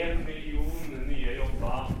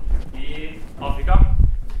Afrika.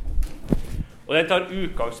 Og den tar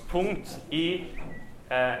utgangspunkt i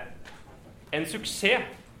en suksess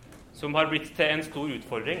som har blitt til en stor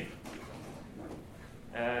utfordring.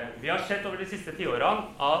 Vi har sett over de siste 10 årene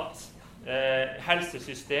at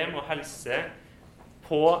helsesystem og helse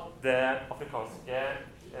på det afrikanske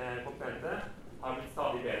kontinentet har blitt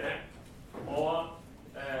stadig bedre. Og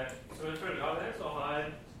som en følge av det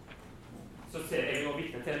så ser jeg nå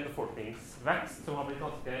vitne til en befolkningsvekst som har blitt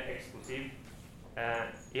ganske eksplosiv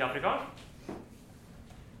i Afrika.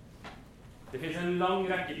 Det finnes en lang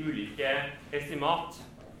rekke ulike estimat.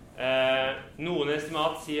 Noen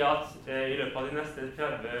estimat sier at i løpet av de neste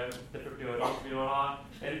 30-40 årene vil vi ha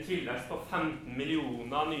en tilvekst på 15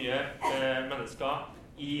 millioner nye mennesker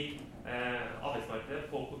i arbeidsmarkedet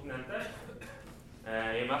på kontinentet.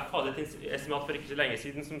 IMF hadde et estimat for ikke så lenge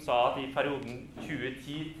siden som sa at i perioden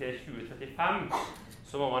 2010 til 2035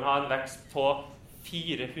 så må man ha en vekst på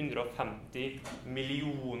 450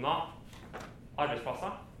 millioner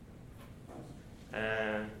arbeidsplasser.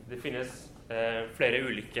 Det finnes flere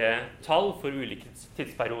ulike tall for ulike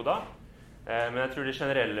tidsperioder, men jeg tror det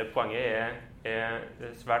generelle poenget er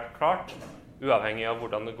svært klart, uavhengig av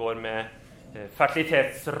hvordan det går med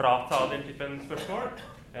fertilitetsrata og den typen spørsmål.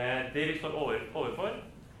 Det vi står overfor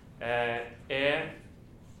er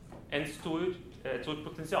et stort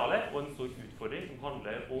potensial og en stor utfordring som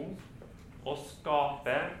handler om å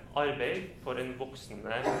skape arbeid for en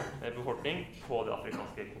voksende befolkning på det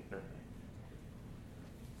afrikanske kontinentet.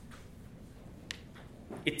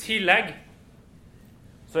 I tillegg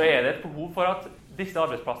så er det et behov for at disse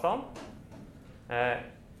arbeidsplassene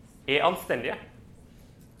er anstendige.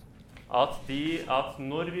 At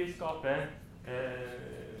når vi skaper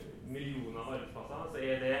millioner av arbeidsplasser, så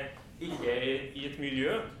er det ikke i et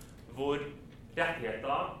miljø hvor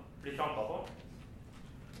rettigheter blir trampet på.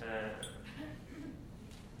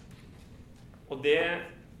 Og det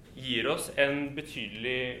gir oss en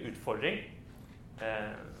betydelig utfordring.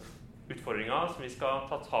 Utfordringer som vi skal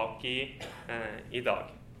ta tak i dag.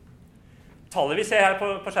 Tallet vi ser her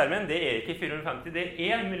på skjermen, det er ikke 450, det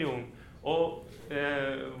er 1 million. Og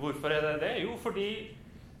hvorfor er det det? Jo, fordi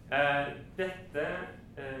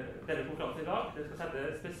denne konferansen i dag det skal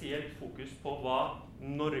sette spesielt fokus på hva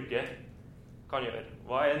Norge kan gjøre.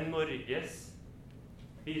 Hva er Norges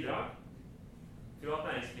bidrag til at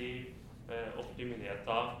næringsliv, offentlige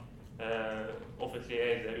myndigheter, offentlige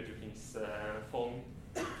eide utviklingsfond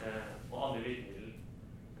og andre virkemidler.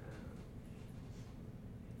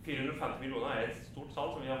 450 millioner er et stort tall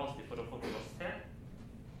som vi har vanskelig for å få oss til.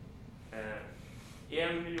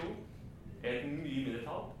 1 million er et mye mindre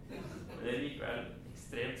tall, men det er likevel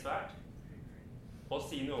ekstremt svært å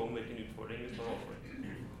si noe om hvilken utfordring vi står overfor.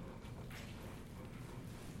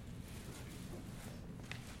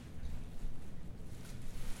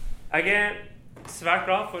 Jeg er svært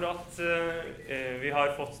glad for at vi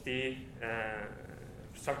har fått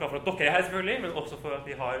svært glad for at dere er her selvfølgelig, men også for at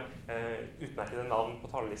vi har utmerkede navn på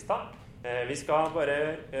talerlista. Vi skal bare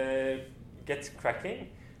get cracking.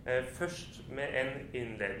 Først med en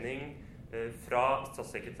innledning fra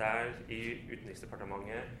statssekretær i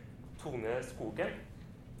Utenriksdepartementet, Tone Skogen.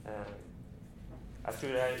 Jeg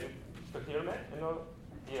tror jeg skal ikke gjøre mer enn å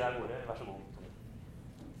gi deg ordet. Vær så god, Tone.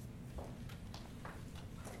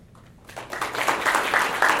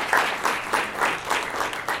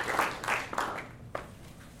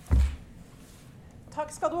 Takk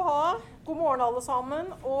skal du ha. God morgen alle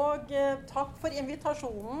sammen, og takk for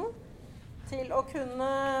invitasjonen til å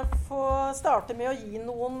kunne få starte med å gi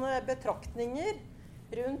noen betraktninger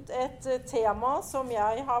rundt et tema som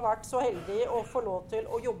jeg har vært så heldig å få lov til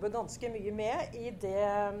å jobbe ganske mye med i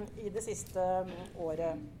det siste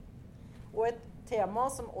året. Og et tema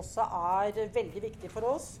som også er veldig viktig for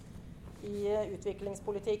oss i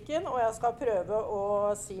utviklingspolitikken, og jeg skal prøve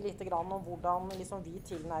å si litt om hvordan vi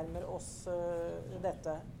tilnærmer oss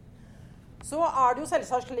dette. Så er det jo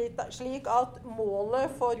selvsagt slik at målet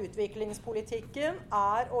for utviklingspolitikken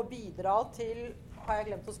er å bidra til... Har jeg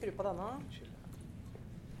glemt å skru på denne?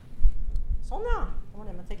 Sånn ja, nå var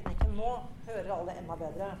det med teknikken. Nå hører alle enda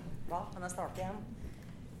bedre. Da kan jeg starte igjen.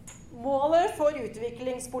 Målet for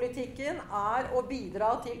utviklingspolitikken er å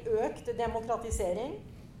bidra til økt demokratisering,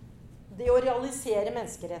 det å realisere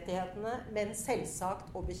menneskerettighetene, men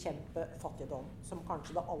selvsagt å bekjempe fattigdom, som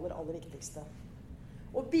kanskje det aller viktigste.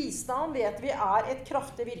 Og bistand vet vi er et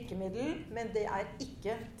kraftig virkemiddel, men det er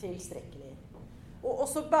ikke tilstrekkelig. Og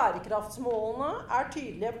også bærekraftsmålene er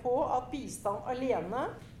tydelige på at bistand alene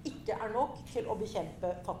ikke er nok til å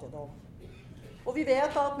bekjempe fattigdom. Og vi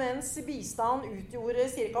vet at mens bistand utgjorde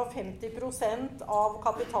ca. 50% av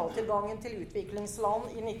kapitaltilgangen til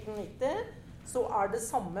utviklingsland i 1990, så det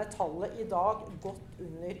samme tallet i dag godt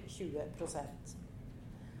under 20%.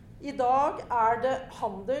 I dag det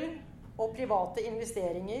handel og private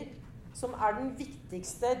investeringer som den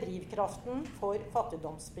viktigste drivkraften for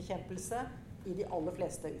fattigdomsbekjempelse i de aller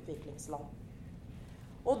fleste utviklingsland.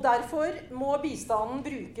 Og derfor må bistanden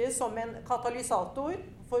brukes som en katalysator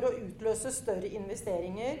for å utløse større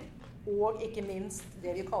investeringer og ikke minst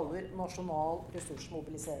det vi kaller nasjonal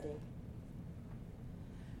ressursmobilisering.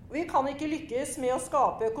 Vi kan ikke lykkes med å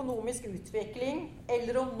skape økonomisk utvikling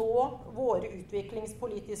eller å nå våre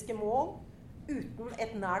utviklingspolitiske mål uten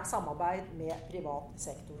et nært samarbeid med privat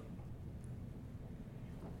sektor.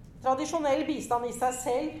 Tradisjonell bistand i seg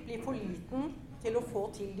selv blir for liten til å få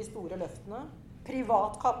til de store løftene.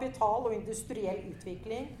 Privat kapital og industriell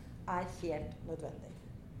utvikling helt nødvendig.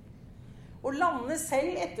 Og landene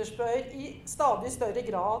selv etterspør i stadig større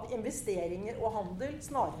grad investeringer og handel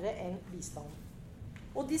snarere enn bistand.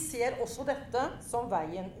 Og de ser også dette som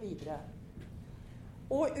veien videre.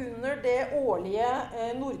 Og under det årlige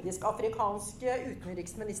nordisk-afrikanske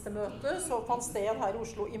utenriksministermøtet som fant sted her i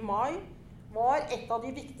Oslo i mai, var et av de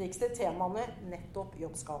viktigste temaene nettopp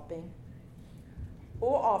jobbskaping.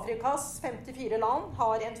 Og Afrikas 54 land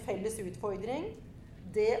har en felles utfordring,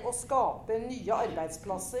 det å skape nye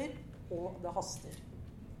arbeidsplasser, og det haster.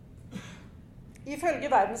 Ifølge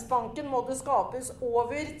Verdensbanken må det skapes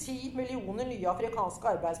over 10 millioner nye afrikanske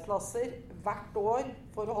arbeidsplasser hvert år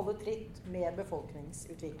for å holde tritt med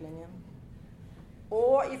befolkningsutviklingen.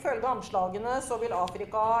 Og ifølge anslagene så vil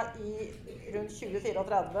Afrika i rundt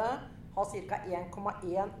 2034 ha ca.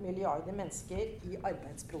 1,1 milliarder mennesker i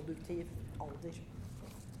arbeidsproduktiv alder.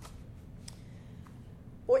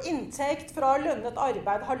 Og inntekt fra lønnet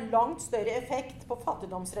arbeid har langt større effekt på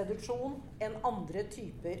fattigdomsreduksjon enn andre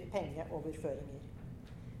typer pengeoverføringer.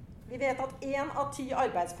 Vi vet at 1 av 10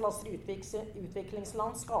 arbeidsplasser i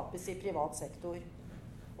utviklingsland skapes i privat sektor.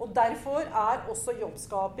 Og derfor også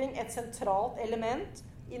jobbskaping et sentralt element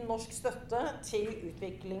i norsk støtte til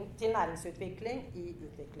næringsutvikling i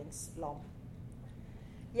utviklingsland.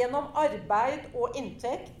 Gjennom arbeid og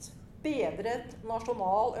inntekt, bedret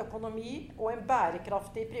nasjonal økonomi og en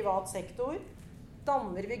bærekraftig privat sektor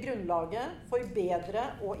danner vi grunnlaget for bedre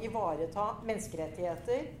å ivareta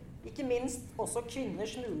menneskerettigheter, ikke minst også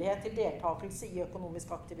kvinners mulighet til deltakelse i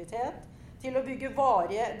økonomisk aktivitet, til å bygge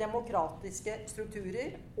varige demokratiske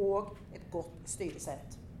strukturer og et godt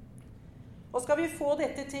styresett. Og skal vi få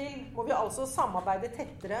dette til, må vi altså samarbeide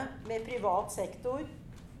tettere med privat sektor,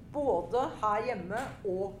 både her hjemme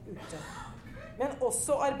og ute. Men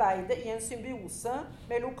også arbeide i en symbiose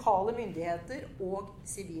med lokale myndigheter og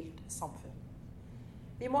sivilt samfunn.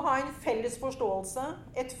 Vi må ha en felles forståelse,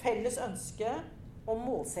 et felles ønske om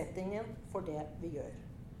målsettingen for det vi gjør.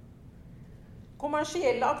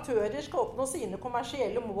 Kommersielle aktører skal oppnå sine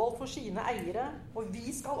kommersielle mål for sine eiere, og vi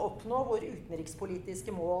skal oppnå våre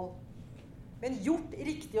utenrikspolitiske mål. Men gjort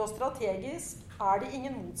riktig og strategisk det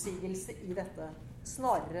ingen motsigelse i dette,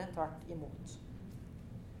 snarere tvert imot.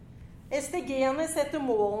 SDG-ene setter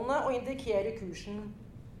målene og indikerer kursen,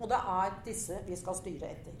 og det disse vi skal styre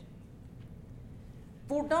etter.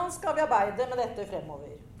 Hvordan skal vi arbeide med dette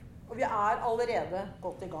fremover? Og vi allerede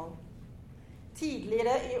godt i gang.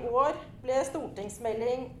 Tidligere i år ble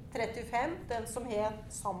stortingsmelding 35, den som het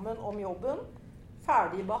Sammen om jobben,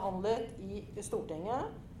 ferdig behandlet i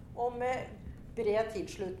Stortinget, og med bred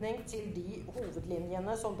tilslutning til de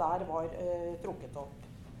hovedlinjene som der var trukket opp.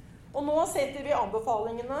 Og nå setter vi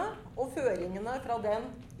anbefalingene og føringene fra den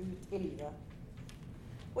ut i livet.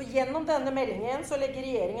 Og gjennom denne meldingen så legger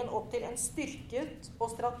regjeringen opp til en styrket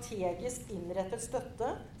og strategisk innrettet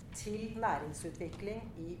støtte til næringsutvikling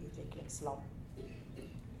i utviklingsland.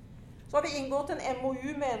 Så har vi inngått en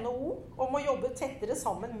MOU med NHO om å jobbe tettere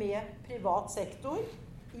sammen med privat sektor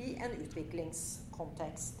i en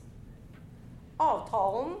utviklingskontekst.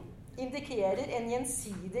 Avtalen indikerer en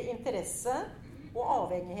gjensidig interesse og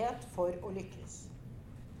avhengighet for å lykkes.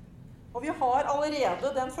 Og vi har allerede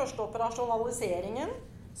den første operasjonaliseringen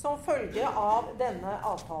som følge av denne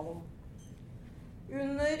avtalen.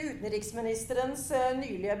 Under utenriksministerens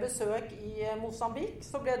nylige besøk i Mosambik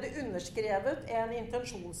så ble det underskrevet en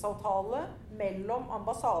intensjonsavtale mellom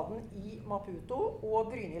ambassaden i Maputo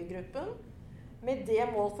og Brynhild-gruppen med det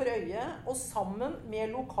mål for øye, og sammen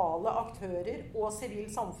med lokale aktører og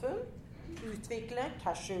sivilt samfunn utvikle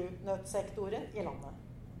cashewnøttsektoren i landet.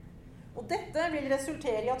 Og dette vil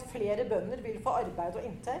resultere i at flere bønder vil få arbeid og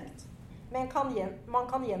inntekt, men man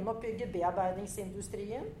kan gjenoppbygge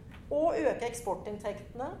bearbeidingsindustrien og øke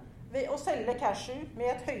eksportinntektene ved å selge cashew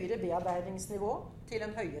med et høyere bearbeidingsnivå til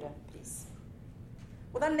en høyere pris.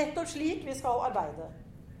 Og det nettopp slik vi skal arbeide.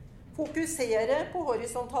 Fokusere på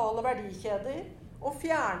horisontale verdikjeder og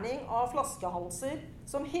fjerning av flaskehalser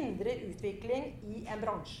som hindrer utvikling i en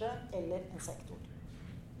bransje eller en sektor.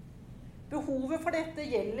 Behovet for dette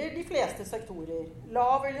gjelder de fleste sektorer,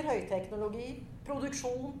 lav- eller høyteknologi,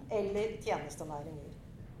 produksjon eller tjenestenæringer.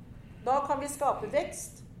 Da kan vi skape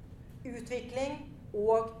vekst, utvikling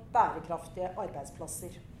og bærekraftige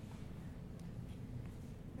arbeidsplasser.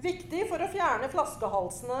 Viktig for å fjerne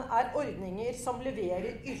flaskehalsene er ordninger som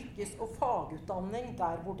leverer yrkes- og fagutdanning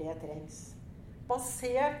der hvor det trengs,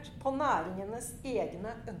 basert på næringenes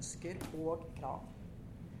egne ønsker og krav.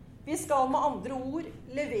 Vi skal med andre ord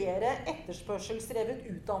levere etterspørselsdrevet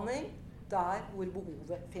utdanning der hvor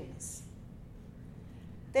behovet finnes.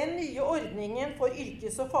 Den nye ordningen for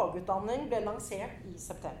yrkes- og fagutdanning ble lansert i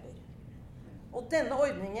september. Og denne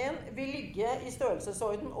ordningen vil ligge i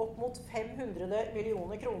størrelsesorden opp mot 500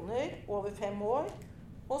 millioner kroner over 5 år,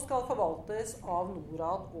 og skal forvaltes av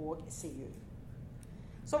Norad og SIU.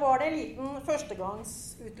 Så var det en liten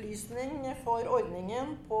førstegangsutlysning for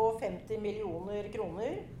ordningen på 50 millioner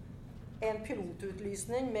kroner, en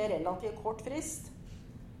pilotutlysning med relativt kort frist,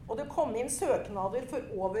 og det kom inn søknader for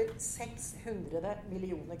over 600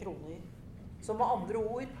 millioner kroner. Så med andre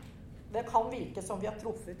ord, det kan virke som vi har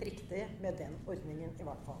truffet riktig med den ordningen i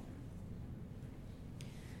hvert fall.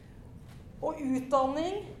 Og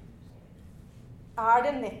utdanning er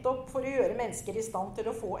det nettopp for å gjøre mennesker i stand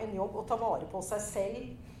til å få en jobb og ta vare på seg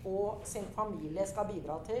selv og sin familie skal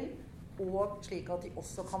bidra til, og slik at de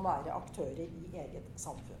også kan være aktører i eget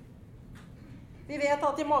samfunn. Vi vet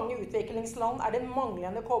at i mange utviklingsland er det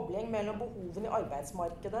manglende kobling mellom behovene i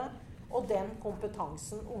arbeidsmarkedet og den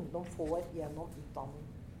kompetansen ungdom får gjennom utdanning.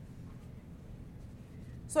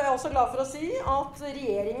 Så jeg er også glad for å si at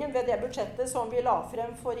regjeringen ved det budsjettet som vi la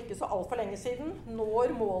frem for ikke så alt for lenge siden,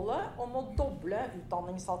 når målet om å doble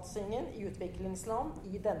utdanningssatsingen i utviklingsland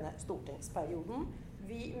i denne stortingsperioden.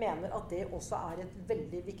 Vi mener at det også er et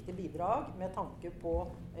veldig viktig bidrag med tanke på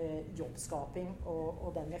jobbskaping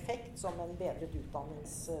og den effekt som en bedret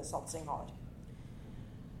utdanningssatsing har.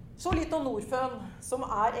 Så litt om Norfund, som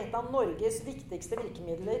er et av Norges viktigste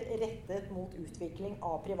virkemidler rettet mot utvikling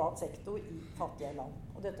av privat sektor i fattige land.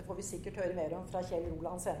 Og dette får vi sikkert høre mer om fra Kjell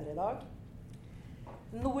Roland senere i dag.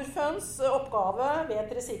 Norfunds oppgave,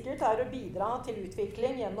 vet dere sikkert, er å bidra til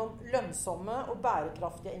utvikling gjennom lønnsomme og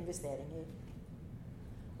bærekraftige investeringer.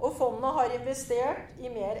 Og fondet har investert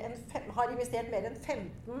mer enn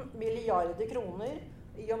 15 milliarder kroner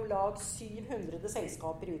i om lag 700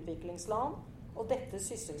 selskaper i utviklingsland, og dette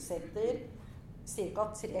sysselsetter ca.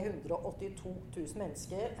 382 000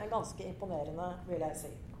 mennesker, er ganske imponerende, vil jeg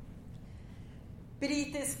si.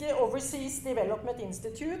 Britiske Overseas Development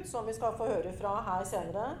Institute, som vi skal få høre fra her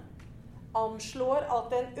senere, anslår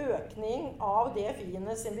at en økning av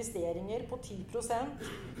DFI-enes investeringer på 10%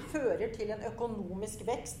 fører til en økonomisk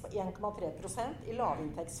vekst på 1,3% i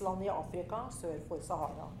lavinntektsland i Afrika sør for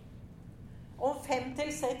Sahara. Om 5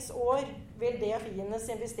 til 6 år vil DFI-enes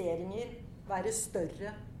investeringer være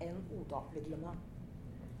større enn ODA-midlene.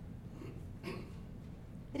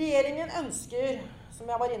 Regjeringen ønsker, som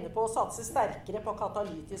jeg var inne på, å satse sterkere på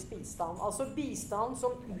katalytisk bistand, altså bistand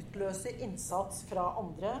som utløser innsats fra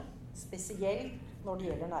andre, spesielt når det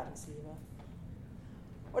gjelder næringslivet.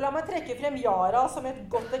 Og la meg trekke frem Yara som et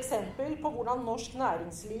godt eksempel på hvordan norsk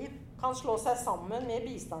næringsliv kan slå seg sammen med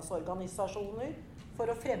bistandsorganisasjoner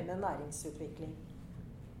for å fremme næringsutvikling.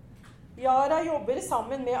 Yara jobber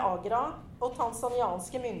sammen med Agra og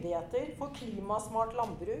tanzanianske myndigheter for klimasmart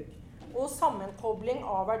landbruk og sammenkobling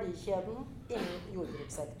av verdikjeden innen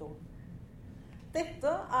jordbrukssektoren.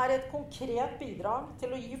 Dette er et konkret bidrag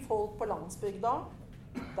til å gi folk på landsbygda,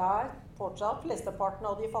 der fortsatt flesteparten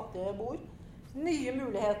av de fattige bor, nye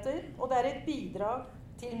muligheter, og det er et bidrag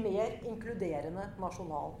til mer inkluderende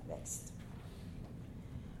nasjonal vekst.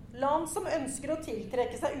 Land som ønsker å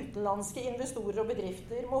tiltrekke seg utenlandske investorer og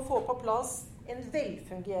bedrifter må få på plass en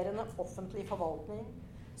velfungerende offentlig forvaltning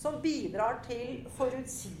som bidrar til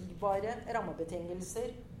forutsigbare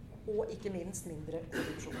rammebetingelser og ikke minst mindre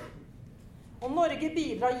korrupsjon. Og Norge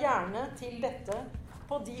bidrar gjerne til dette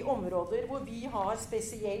på de områder hvor vi har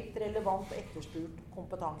spesielt relevant og etterspurt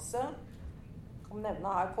kompetanse. Om nevne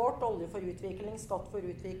her kort, olje for utvikling, skatt for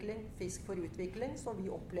utvikling, fisk for utvikling, som vi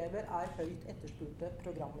opplever er høyt etterspurte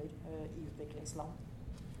programmer i utviklingsland.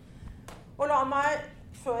 Og la meg,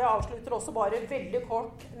 før jeg avslutter, også bare veldig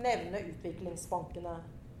kort nevne utviklingsbankene.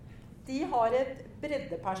 De har et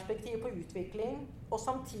breddeperspektiv på utvikling, og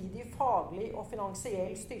samtidig faglig og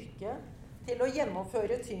finansiell styrke til å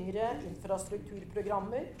gjennomføre tyngre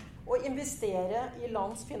infrastrukturprogrammer og investere i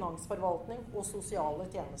lands finansforvaltning og sosiale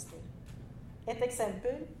tjenester. Et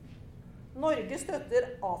eksempel: Norge støtter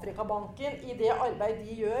Afrikabanken i det arbeid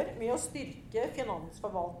de gjør med å styrke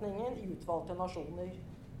finansforvaltningen i utvalgte nasjoner.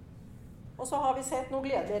 Og så har vi sett noen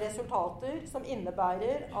gledelige resultater som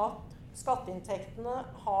innebærer at skatteinntektene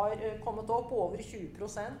har kommet opp på over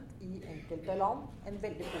 20% i enkelte land. En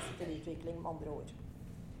veldig positiv utvikling med andre ord.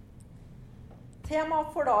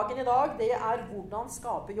 Temaet for dagen i dag det er hvordan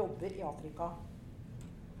skape jobber i Afrika.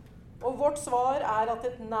 Og vårt svar er at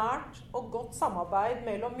et nært og godt samarbeid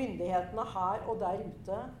mellom myndighetene her og der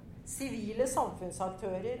ute, sivile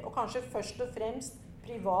samfunnsaktører og kanskje først og fremst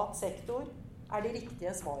privat sektor er det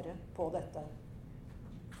riktige svaret på dette.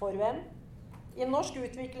 For hvem? I norsk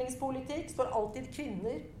utviklingspolitikk står alltid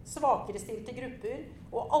kvinner, svakere stilte grupper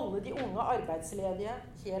og alle de unge arbeidsledige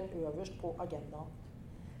helt øverst på agendaen.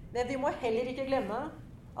 Men vi må heller ikke glemme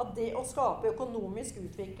at det å skape økonomisk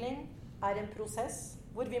utvikling er en prosess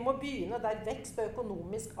hvor vi må begynne der vekst og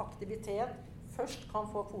økonomisk aktivitet først kan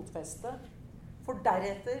få fotfeste, for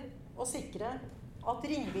deretter å sikre at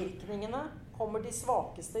ringvirkningene kommer de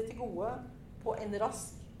svakeste til gode på en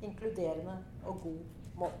rask, inkluderende og god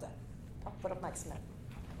måte. Takk for oppmerksomheten.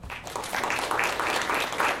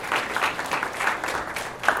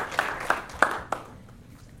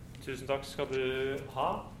 Tusen takk skal du ha.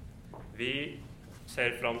 Vi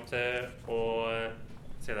ser fram til å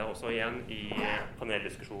se deg også igjen i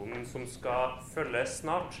paneldiskusjonen som skal følge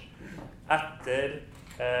snart etter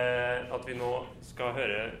at vi nå skal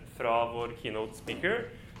høre fra vår keynote speaker,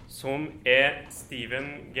 som er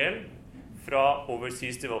Stephen Gell fra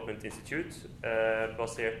Overseas Development Institute,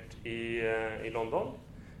 basert i London.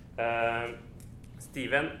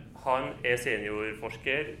 Stephen han er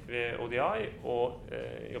seniorforsker ved ODI og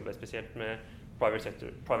jobber spesielt med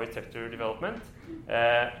private sector development.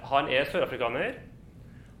 Han er sørafrikaner,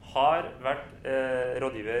 har vært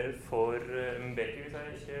rådgiver for Mbeki, hvis jeg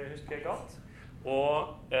ikke husker galt,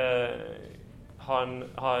 og han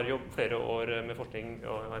har jobbet flere år med forskning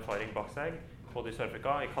og erfaring bak seg, både i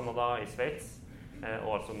Sør-Afrika, i Canada, i Sveits,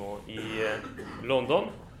 og altså nå i London.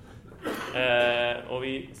 Og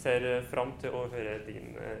vi ser fram til å høre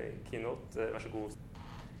din keynote. Vær så god.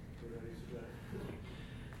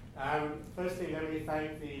 Firstly, let me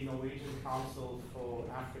thank the Norwegian Council for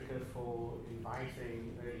Africa for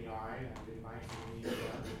inviting ODI and inviting me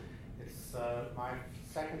here. It's my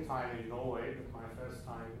second time in Norway, but my first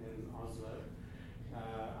time in Oslo.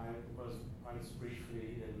 I was once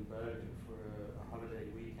briefly in Bergen for a holiday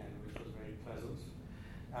weekend, which was very pleasant.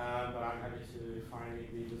 But I'm happy to finally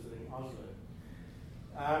be visiting Oslo.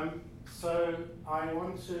 So I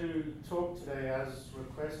want to talk today, as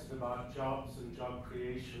requested, about jobs and job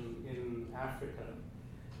creation in Africa.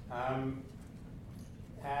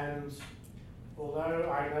 And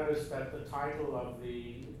although I noticed that the title of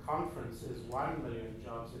the conference is 1 million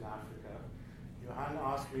jobs in Africa, Johan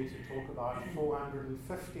asked me to talk about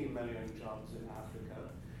 450 million jobs in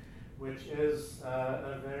Africa, which is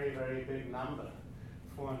a very, very big number,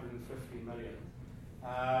 450 million.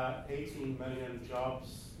 18 million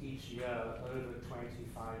jobs each year over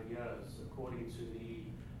 25 years, according to the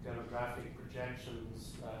demographic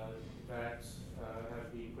projections that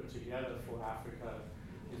have been put together for Africa,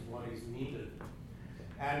 is what is needed.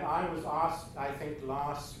 And I was asked, I think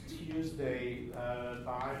last Tuesday,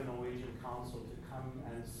 by the Norwegian Council to come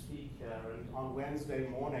and speak here, and on Wednesday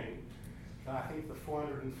morning, I think the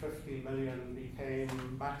 450 million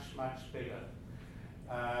became much, much bigger.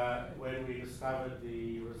 When we discovered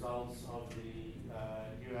the results of the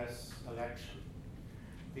US election.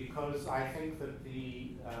 Because I think that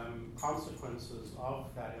the consequences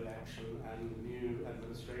of that election and the new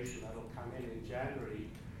administration that will come in January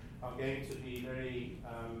are going to be very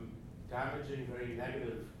damaging, very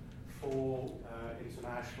negative for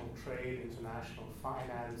international trade, international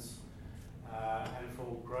finance, and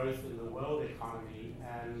for growth in the world economy,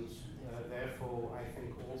 and therefore I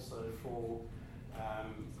think also for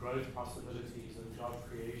growth possibilities and job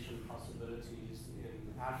creation possibilities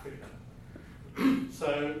in Africa.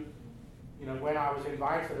 So, you know, when I was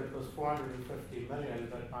invited, it was 450 million,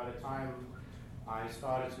 but by the time I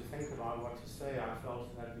started to think about what to say, I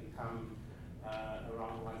felt that had become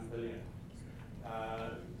around 1 billion,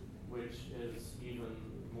 which is even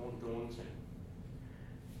more daunting.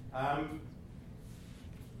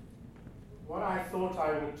 What I thought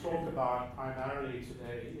I would talk about primarily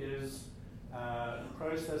today is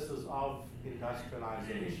processes of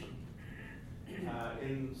industrialization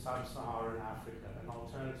in sub-Saharan Africa and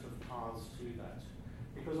alternative paths to that.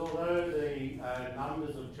 Because although the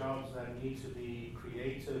numbers of jobs that need to be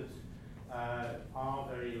created are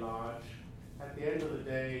very large, at the end of the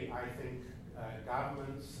day, I think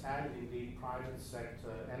governments and indeed private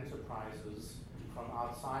sector enterprises from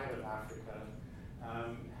outside of Africa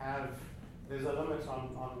there's a limit on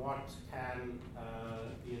what can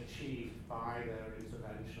be achieved by their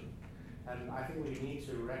intervention. And I think we need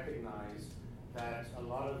to recognize that a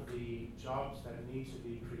lot of the jobs that need to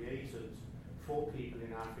be created for people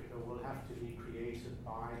in Africa will have to be created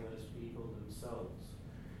by those people themselves.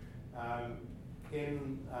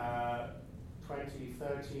 In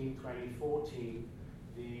 2013, 2014,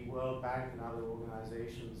 the World Bank and other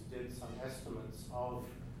organizations did some estimates of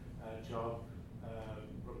job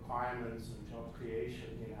requirements and job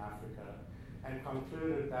creation in Africa, and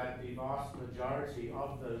concluded that the vast majority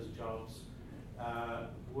of those jobs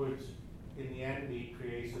would in the end be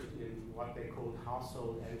created in what they called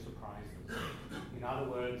household enterprises. In other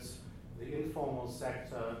words, the informal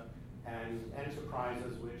sector and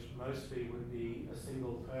enterprises which mostly would be a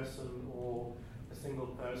single person or a single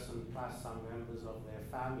person plus some members of their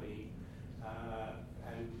family,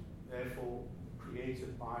 and therefore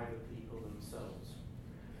created by the people themselves.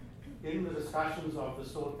 In the discussions of the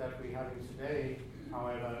sort that we're having today,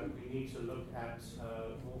 however, we need to look at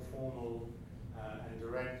more formal and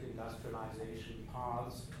direct industrialization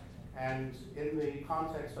paths. And in the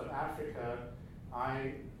context of Africa,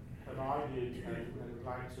 I have argued and would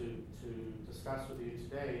like to discuss with you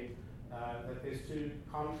today that there's two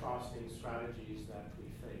contrasting strategies that we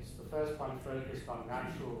face. The first one focused on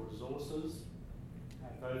natural resources,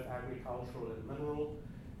 both agricultural and mineral,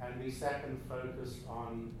 and the second focused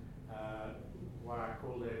on what I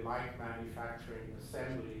call a light manufacturing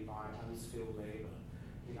assembly by unskilled labor.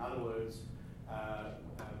 In other words,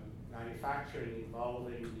 manufacturing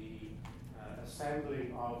involving the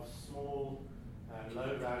assembling of small,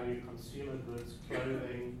 low-value consumer goods,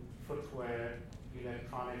 clothing, footwear,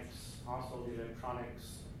 electronics, household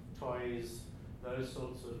electronics, toys, those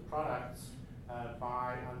sorts of products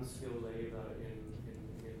by unskilled labor in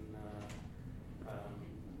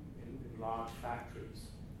large factories.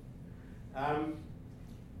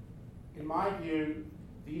 In my view,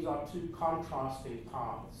 these are two contrasting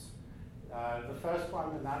paths. The first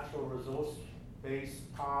one, the natural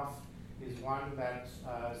resource-based path, is one that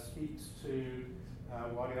speaks to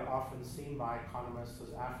what are often seen by economists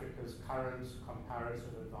as Africa's current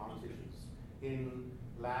comparative advantages in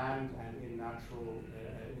land and in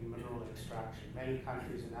mineral extraction. Many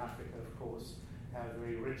countries in Africa, of course, have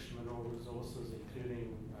very rich mineral resources,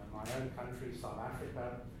 including my own country, South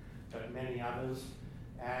Africa, but many others.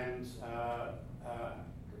 And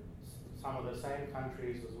some of the same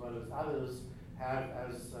countries, as well as others, have,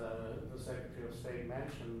 as the Secretary of State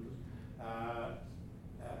mentioned,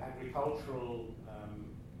 agricultural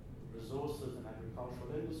resources and agricultural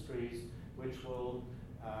industries which will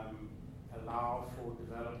allow for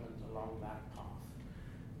development along that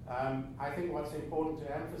path. I think what's important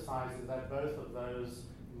to emphasize is that both of those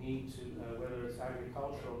need to, whether it's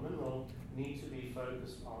agricultural or mineral, need to be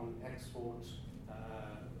focused on export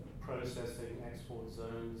processing, export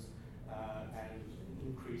zones, and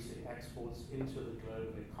increasing exports into the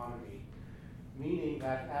global economy. Meaning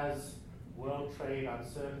that as world trade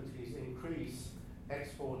uncertainties increase,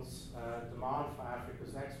 exports, demand for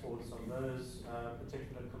Africa's exports of those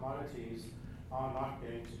particular commodities are not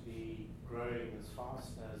going to be growing as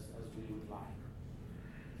fast as we would like.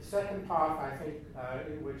 The second path, I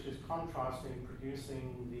think, which is contrasting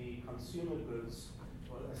producing the consumer goods,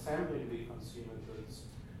 or assembling the consumer goods,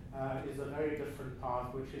 is a very different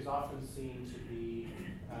path, which is often seen to be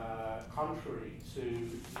contrary to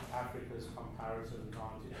Africa's comparative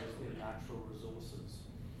advantages in natural resources.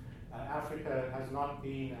 Africa has not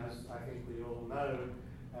been, as I think we all know,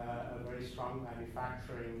 a very strong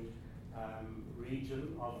manufacturing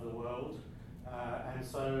region of the world. And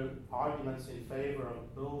so arguments in favor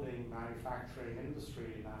of building manufacturing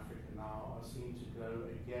industry in Africa now are seen to go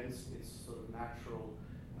against its sort of natural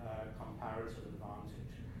comparative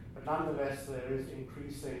advantage. But nonetheless, there is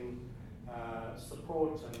increasing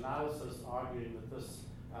support and analysis arguing that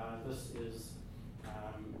this is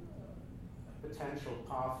a potential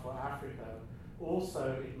path for Africa.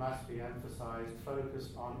 Also, it must be emphasized,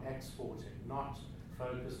 focused on exporting, not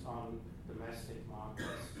focused on domestic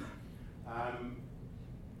markets.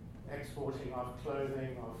 Exporting of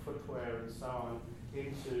clothing, of footwear, and so on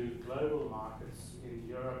into global markets in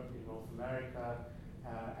Europe, in North America,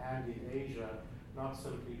 and in Asia, not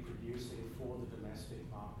simply producing for the domestic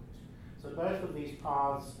market. So both of these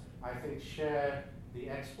paths, I think, share the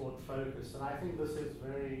export focus, and I think this is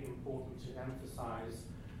very important to emphasize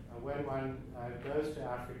when one goes to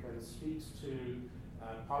Africa and speaks to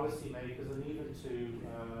policymakers and even to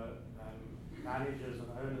managers and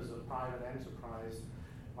owners of private enterprise.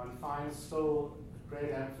 One finds still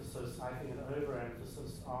great emphasis, I think an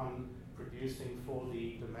overemphasis on producing for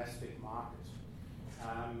the domestic market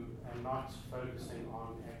and not focusing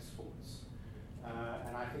on exports.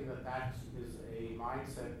 And I think that is a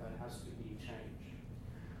mindset that has to be changed.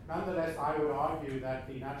 Nonetheless, I would argue that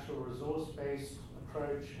the natural resource-based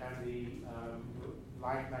approach and the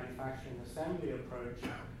light manufacturing assembly approach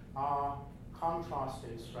are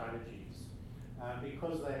contrasting strategies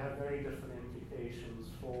because they have very different implications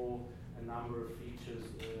for a number of features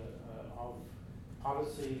of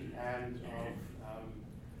policy and of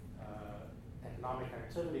economic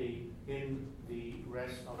activity in the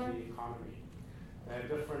rest of the economy. There are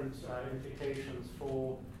different implications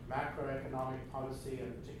for macroeconomic policy,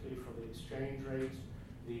 and particularly for the exchange rate.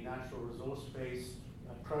 The natural resource-based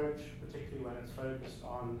approach, particularly when it's focused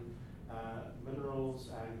on minerals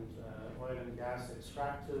and oil and gas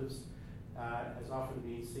extractives, has often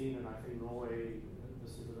been seen, and I think Norway,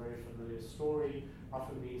 this is a very familiar story,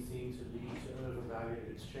 often been seen to lead to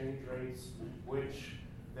overvalued exchange rates, which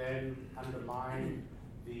then undermine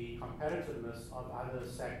the competitiveness of other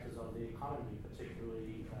sectors of the economy,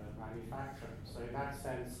 particularly manufacturing. So in that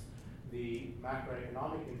sense, the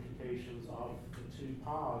macroeconomic implications of the two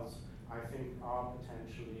paths, I think, are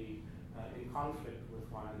potentially in conflict with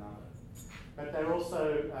one another. But there are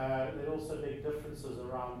also big differences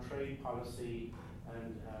around trade policy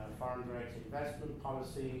and foreign direct investment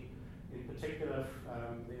policy, in particular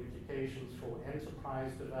the implications for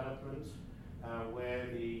enterprise development, where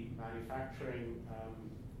the manufacturing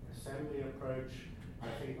assembly approach, I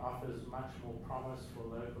think, offers much more promise for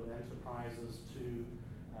local enterprises to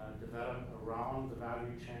develop around the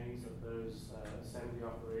value chains that those assembly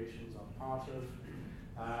operations are part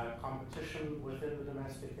of. Competition within the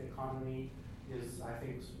domestic economy is, I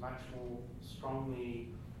think, much more strongly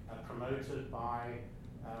promoted by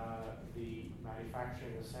the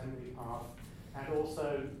manufacturing assembly path, and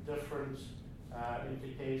also different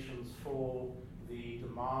implications for the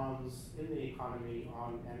demands in the economy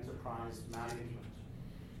on enterprise management,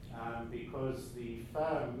 because the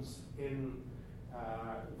firms in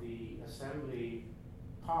the assembly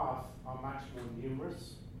path are much more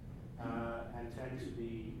numerous and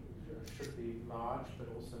should be large, but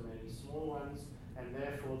also many small ones, and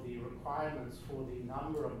therefore the requirements for the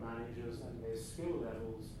number of managers and their skill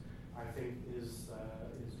levels, I think, is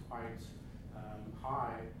quite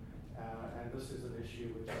high, and this is an issue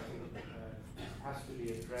which I think has to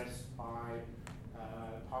be addressed by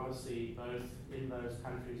policy both in those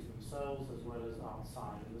countries themselves as well as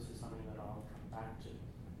outside, and this is something that I'll come back to.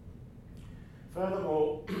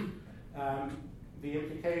 Furthermore, the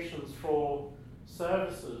implications for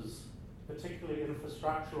services, particularly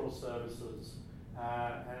infrastructural services,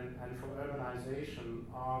 and for urbanization,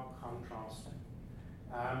 are contrasting.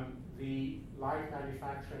 The light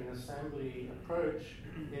manufacturing assembly approach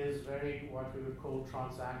is very what we would call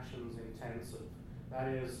transactions intensive. That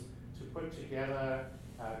is, to put together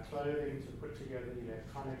clothing, to put together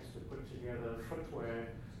electronics, to put together footwear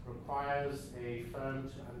requires a firm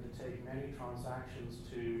to undertake many transactions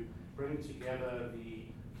to bring together the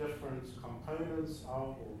different components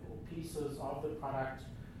of or pieces of the product,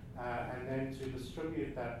 and then to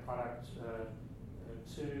distribute that product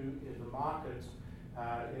to the market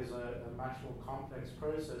is a much more complex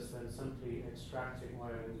process than simply extracting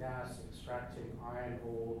oil and gas, extracting iron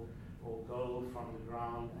ore or gold from the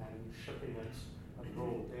ground and shipping it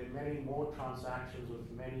abroad. There are many more transactions with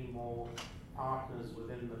many more partners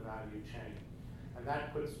within the value chain. And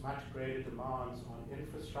that puts much greater demands on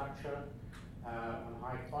infrastructure, on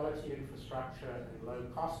high quality infrastructure and low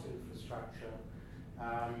cost infrastructure,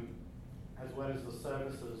 as well as the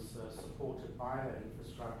services supported by that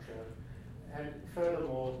infrastructure. And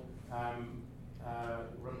furthermore,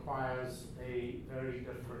 requires a very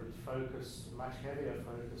different focus, much heavier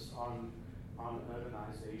focus on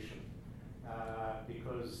urbanization,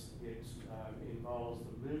 because it involves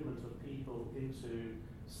the movement of people into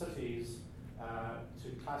cities to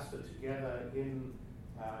cluster together in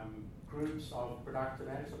groups of productive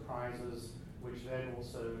enterprises, which then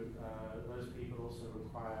also, those people also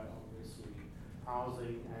require, obviously,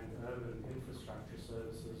 housing and urban infrastructure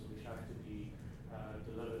services, which have to be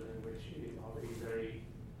delivered and which are in very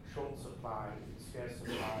short supply, scarce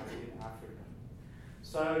supply in Africa.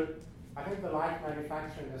 So I think the light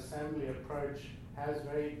manufacturing assembly approach has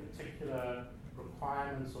very particular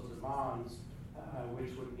requirements or demands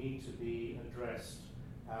which would need to be addressed,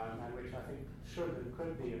 and which I think should and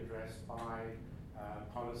could be addressed by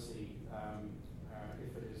policy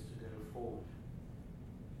if it is to go forward.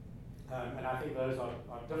 And I think those are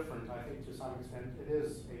different. I think to some extent it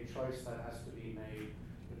is a choice that has to be made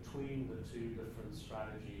between the two different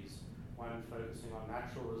strategies, one focusing on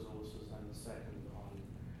natural resources and the second on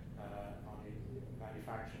on the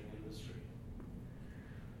manufacturing industry.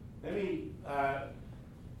 Let me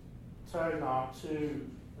turn now to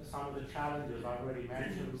some of the challenges. I've already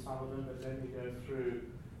mentioned some of them, but let me go through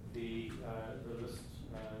the list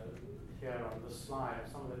here on the slide,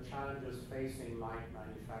 some of the challenges facing light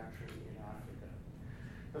manufacturing in Africa.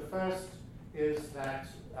 The first is that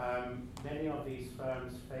many of these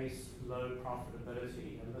firms face low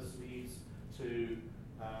profitability, and this leads to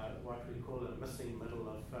what we call a missing middle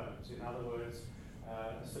of firms. In other words,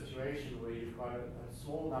 a situation where you've got a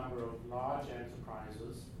small number of large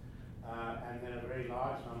enterprises and then a very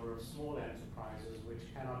large number of small enterprises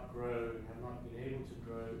which cannot grow and have not been able to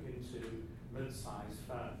grow into mid-sized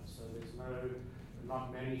firms. So there's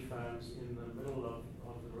not many firms in the middle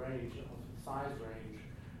of the range, of the size range,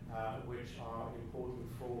 which are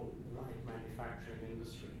important for the light manufacturing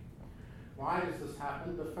industry. Why does this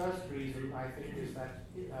happen? The first reason, I think, is that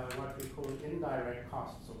what we call indirect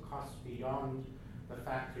costs, or costs beyond the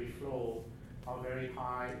factory floor, are very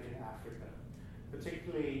high in Africa,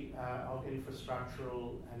 particularly of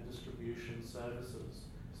infrastructural and distribution services.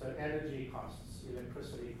 So energy costs,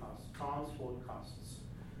 electricity costs, transport costs,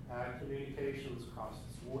 communications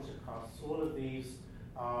costs, water costs, all of these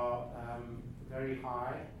are very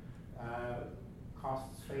high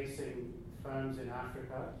costs facing firms in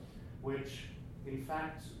Africa, which in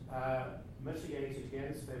fact mitigate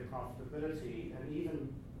against their profitability. And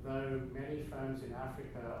even though many firms in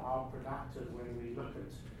Africa are productive when we look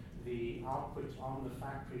at the output on the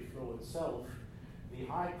factory floor itself, the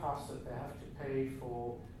high costs that they have to pay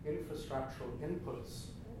for infrastructural inputs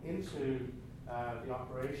into the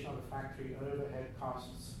operation of the factory, overhead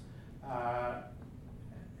costs,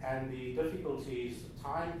 and the difficulties, the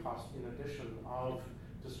time cost in addition of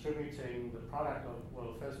distributing the product of,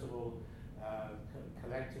 well, first of all,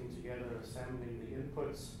 collecting together, assembling the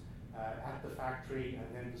inputs at the factory,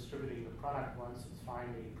 and then distributing the product once it's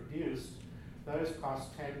finally produced, those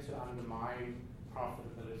costs tend to undermine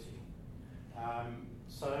profitability.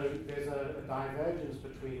 So there's a divergence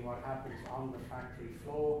between what happens on the factory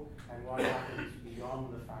floor and what happens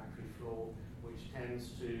beyond the factory floor, which tends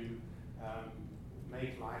to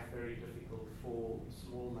make life very difficult for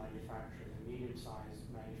small manufacturing and medium-sized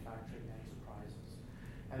manufacturing enterprises.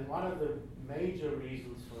 And one of the major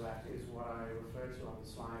reasons for that is what I refer to on the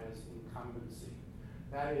slide as incumbency.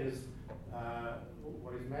 That is,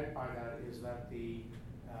 what is meant by that is that the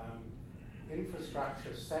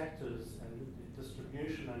infrastructure sectors and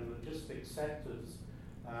distribution and logistics sectors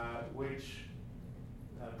which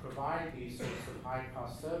provide these sorts of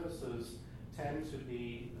high-cost services tend to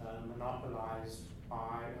be monopolized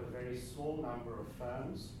by a very small number of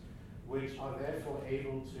firms, which are therefore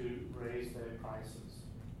able to raise their prices.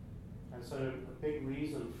 And so a big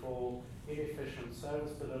reason for inefficient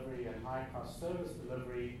service delivery and high-cost service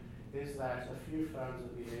delivery is that a few firms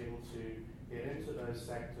have been able to get into those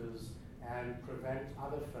sectors and prevent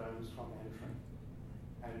other firms from entering,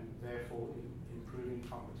 and therefore improving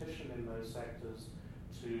competition in those sectors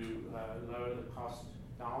to lower the cost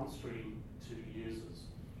downstream to users.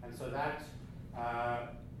 And so that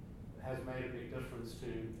has made a big difference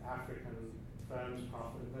to African firms'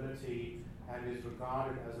 profitability and is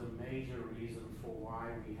regarded as a major reason for why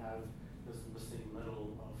we have this missing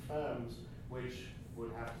middle of firms, which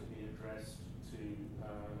would have to be addressed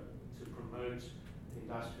to promote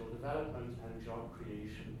industrial development and job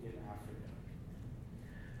creation in Africa.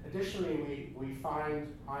 Additionally, we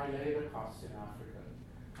find high labor costs in Africa,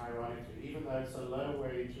 ironically. Even though it's a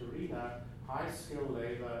low-wage arena, high-skilled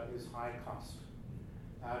labor is high cost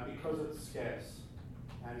because it's scarce.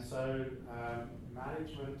 And so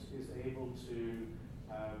management is able to,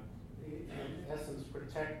 in essence,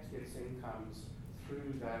 protect its incomes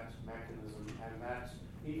through that mechanism, and that,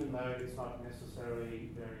 even though it's not necessarily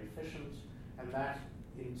very efficient, and that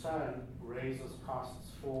in turn raises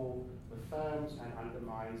costs for the firms and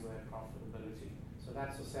undermines their profitability. So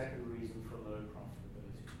that's the second reason for low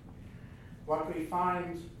profitability. What we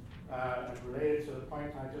find, and related to the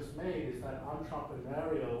point I just made, is that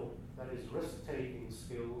entrepreneurial, that is risk-taking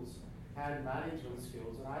skills and management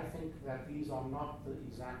skills, and I think that these are not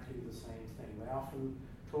exactly the same thing. They're often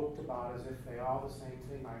talked about as if they are the same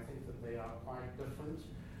thing. I think that they are quite different,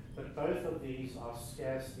 but both of these are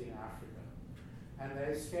scarce in Africa. And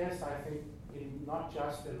they're scarce, I think, not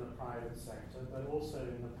just in the private sector, but also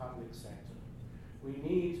in the public sector. We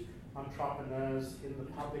need entrepreneurs in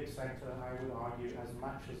the public sector, I would argue, as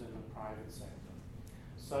much as in the private sector.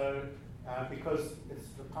 So, because it's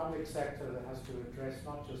the public sector that has to address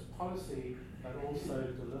not just policy, but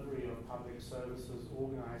also delivery of public services,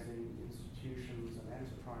 organizing institutions and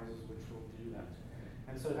enterprises which will do that.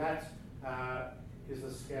 And so that is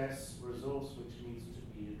a scarce resource which needs to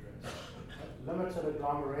be addressed. Limited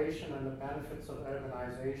agglomeration and the benefits of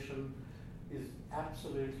urbanization is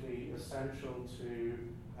absolutely essential to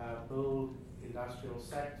build industrial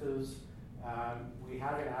sectors. We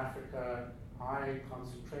have in Africa high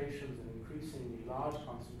concentrations and increasingly large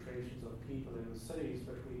concentrations of people in the cities,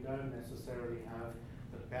 but we don't necessarily have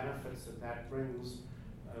the benefits that brings,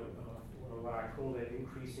 or what I call their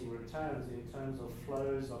increasing returns in terms of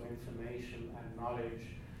flows of information and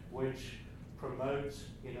knowledge, which promote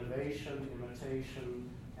innovation, imitation,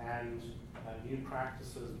 and new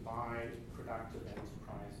practices by productive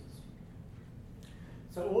enterprises.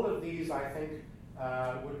 So all of these, I think,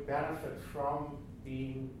 would benefit from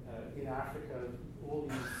being in Africa. All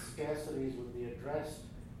these scarcities would be addressed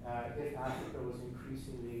if Africa was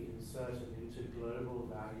increasingly inserted into global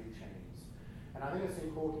value chains. And I think it's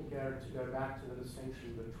important here to go back to the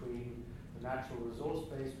distinction between the natural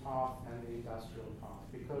resource-based path and the industrial path,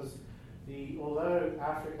 because although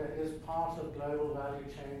Africa is part of global value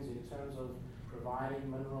chains in terms of providing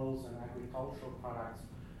minerals and agricultural products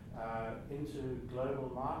into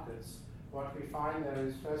global markets, what we find there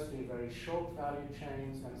is firstly very short value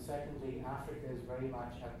chains, and secondly, Africa is very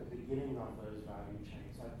much at the beginning of those value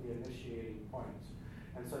chains, at the initiating point.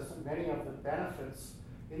 And so many of the benefits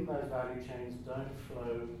in those value chains don't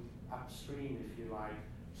flow upstream, if you like,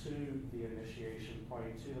 to the initiation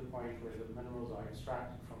point, to the point where the minerals are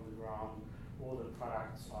extracted from the ground or the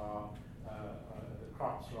products are, the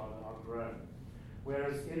crops rather, are grown.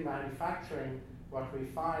 Whereas in manufacturing, what we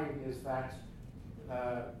find is that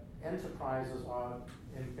enterprises are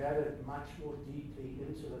embedded much more deeply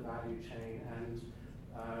into the value chain, and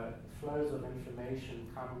flows of information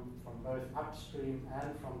come from both upstream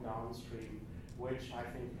and from downstream, which I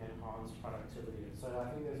think enhance productivity. And so I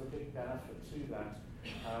think there's a big benefit to that,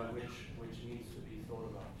 which needs to be thought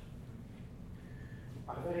about.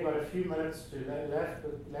 I've only got a few minutes left,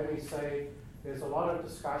 but let me say there's a lot of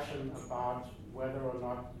discussion about whether or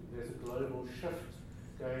not there's a global shift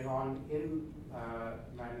going on in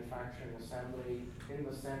manufacturing assembly, in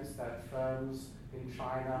the sense that firms in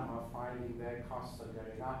China are finding their costs are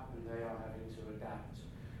going up and they are having to adapt.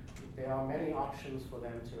 There are many options for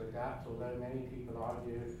them to adapt, although many people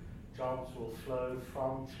argue jobs will flow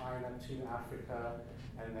from China to Africa,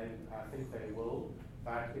 and then I think they will,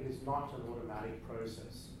 but it is not an automatic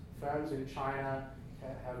process. Firms in China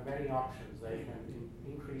have many options. They can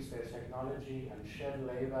increase their technology and shed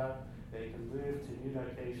labor. They can move to new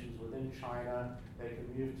locations within China. They can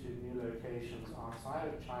move to new locations outside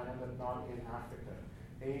of China, but not in Africa.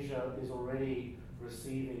 Asia is already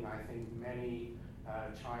receiving, I think, many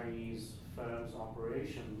Chinese firms'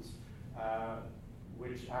 operations,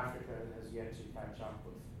 which Africa has yet to catch up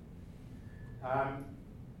with.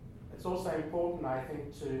 It's also important, I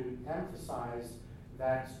think, to emphasize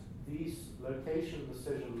that these location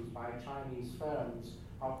decisions by Chinese firms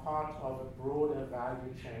are part of a broader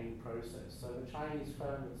value chain process. So the Chinese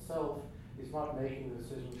firm itself is not making the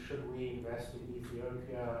decision, should we invest in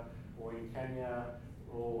Ethiopia or in Kenya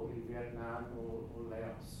or in Vietnam or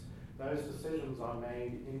Laos. Those decisions are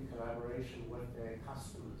made in collaboration with their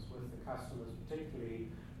customers, particularly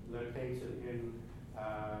located in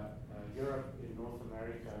Europe, in North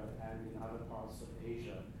America, and in other parts of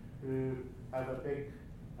Asia, who have a big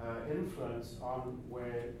influence on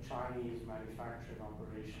where Chinese manufacturing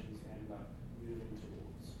operations end up moving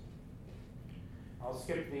towards. I'll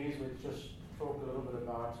skip these. We'll just talk a little bit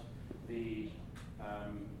about the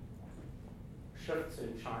shifts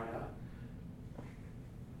in China.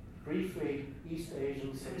 Briefly, East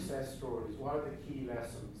Asian success stories. What are the key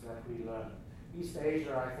lessons that we learn? East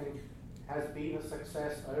Asia, I think, has been a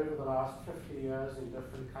success over the last 50 years in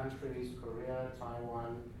different countries, Korea,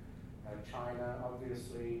 Taiwan, China,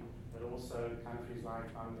 obviously, but also countries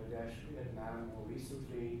like Bangladesh, Vietnam, more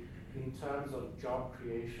recently, in terms of job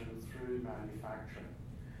creation through manufacturing.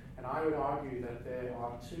 And I would argue that there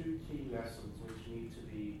are two key lessons which need to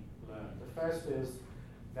be learned. The first is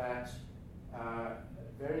that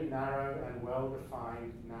very narrow and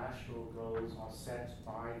well-defined national goals are set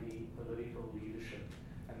by the political leadership,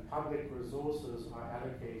 and public resources are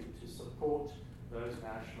allocated to support those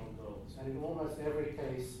national goals. And in almost every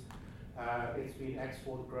case, it's been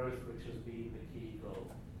export growth which has been the key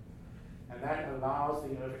goal. And that allows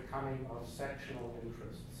the overcoming of sectional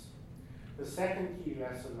interests. The second key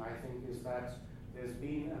lesson, I think, is that there's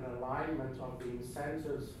been an alignment of the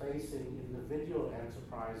incentives facing individual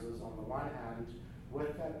enterprises on the one hand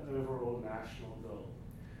with that overall national goal.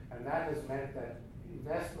 And that has meant that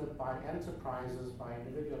investment by enterprises, by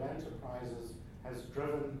individual enterprises, has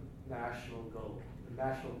driven national growth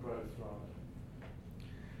rather.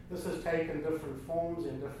 This has taken different forms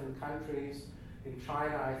in different countries. In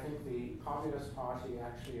China, I think the Communist Party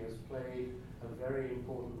actually has played a very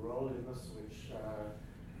important role in this, which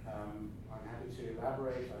I'm happy to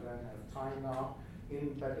elaborate. I don't have time now.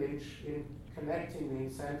 But in connecting the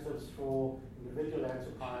incentives for individual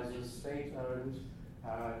enterprises, state-owned,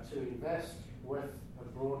 to invest with a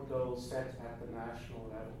broad goal set at the national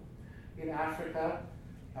level. In Africa,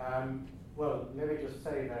 well, let me just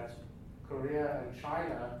say that Korea and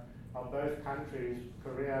China are both countries,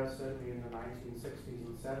 Korea certainly in the 1960s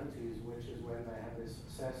and 70s, which is when they had their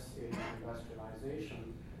success in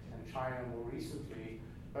industrialization, and China more recently,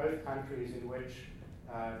 both countries in which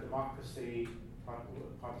democracy,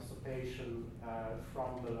 participation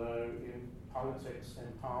from below in politics,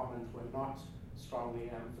 empowerment were not strongly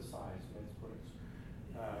emphasized, let's put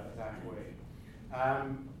it that way.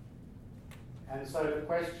 And so the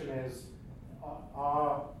question is,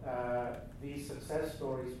 are these success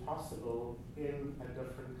stories possible in a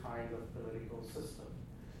different kind of political system?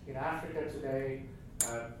 In Africa today,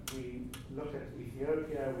 we look at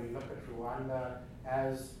Ethiopia, we look at Rwanda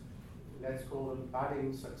as, let's call them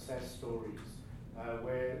budding success stories,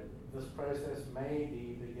 where this process may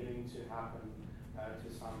be beginning to happen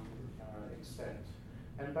to some extent.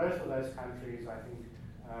 And both of those countries, I think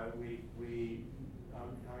we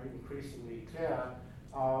are increasingly clear,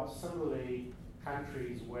 are similarly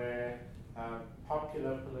countries where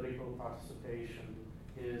popular political participation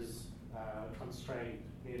is constrained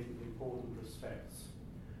in important respects.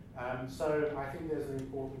 So I think there's an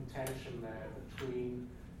important tension there between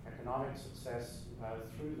economic success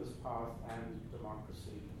through this path and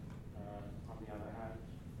democracy on the other hand.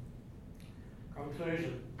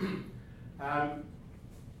 Conclusion.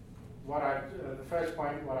 The first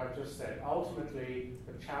point, what I've just said. Ultimately,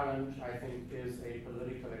 the challenge, I think, is a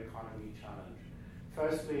political economy challenge.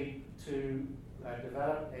 Firstly, to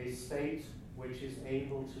develop a state which is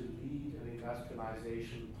able to lead an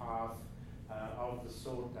industrialization path of the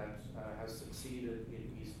sort that has succeeded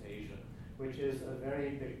in East Asia, which is a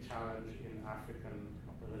very big challenge in African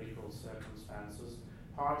political circumstances,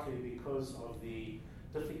 partly because of the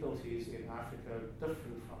difficulties in Africa,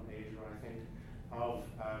 different from Asia, I think, of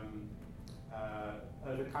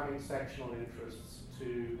overcoming sectional interests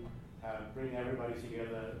to bring everybody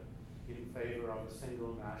together in favor of a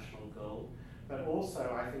single national goal. But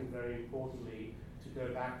also, I think very importantly, to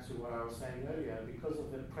go back to what I was saying earlier, because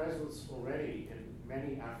of the presence already in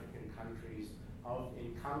many African countries of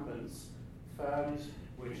incumbents, firms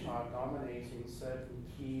which are dominating certain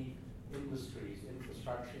key industries,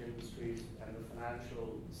 infrastructure industries, and the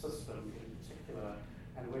financial system in particular,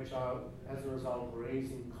 and which are, as a result,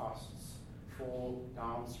 raising costs for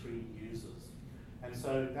downstream users. And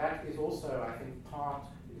so that is also, I think,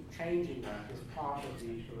 changing that is part of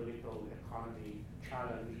the political economy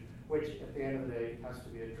challenge, which at the end of the day has to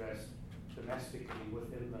be addressed domestically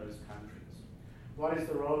within those countries. What is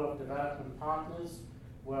the role of development partners?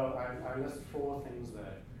 Well, I list 4 things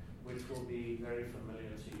there, which will be very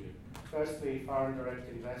familiar to you. Firstly, foreign direct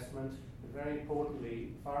investment. Very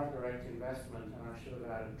importantly, foreign direct investment, and I should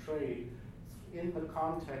have added trade, in the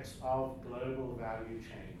context of global value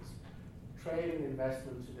chains. Trade and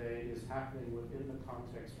investment today is happening within the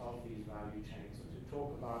context of these value chains. And to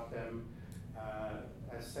talk about them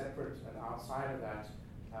as separate and outside of that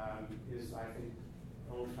is, I think,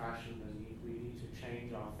 old-fashioned, and we need to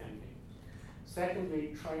change our thinking.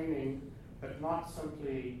 Secondly, training, but not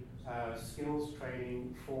simply skills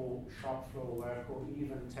training for shop floor work or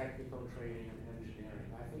even technical training and engineering.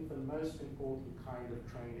 I think the most important kind of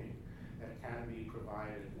training that can be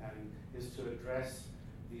provided and is to address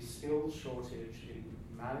the skills shortage in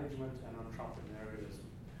management and entrepreneurialism.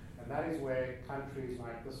 And that is where countries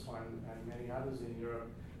like this one and many others in Europe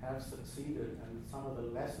have succeeded, and some of the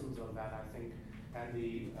lessons of that, I think, and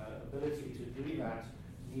the ability to do that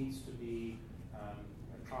needs to be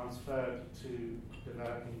transferred to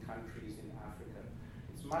developing countries in Africa.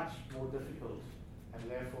 It's much more difficult and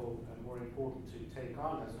therefore more important to take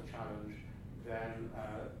on as a challenge than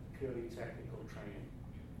purely technical training,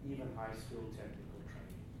 even high-skilled technical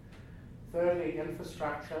training. Thirdly,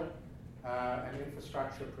 infrastructure and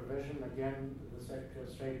infrastructure provision. Again, the Secretary of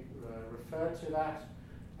State referred to that.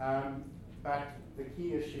 But the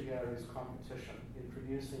key issue here is competition,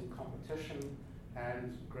 introducing competition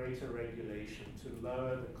and greater regulation to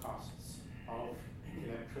lower the costs of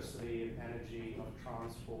electricity and energy, of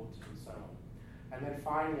transport, and so on. And then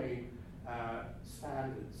finally,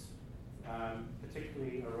 standards,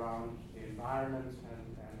 particularly around the environment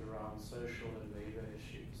and around social and labor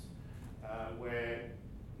issues, where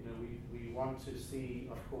we want to see,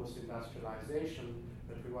 of course, industrialization,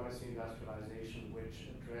 but we want to see industrialization which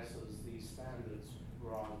addresses these standards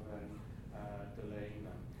rather than delaying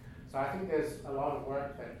them. So I think there's a lot of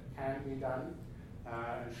work that can be done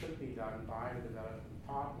and should be done by the development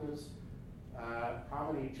partners.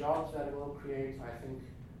 How many jobs that will create, I think,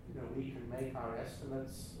 we can make our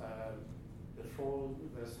estimates before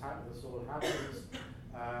this all happens,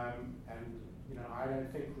 and I don't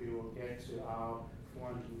think we will get to our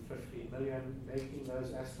 450 million making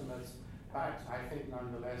those estimates, but I think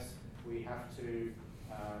nonetheless we have to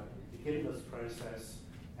begin this process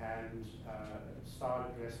and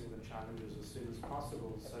start addressing the challenges as soon as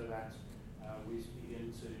possible so that we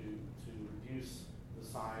begin to reduce the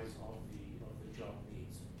size of the job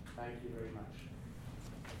needs. Thank you very much.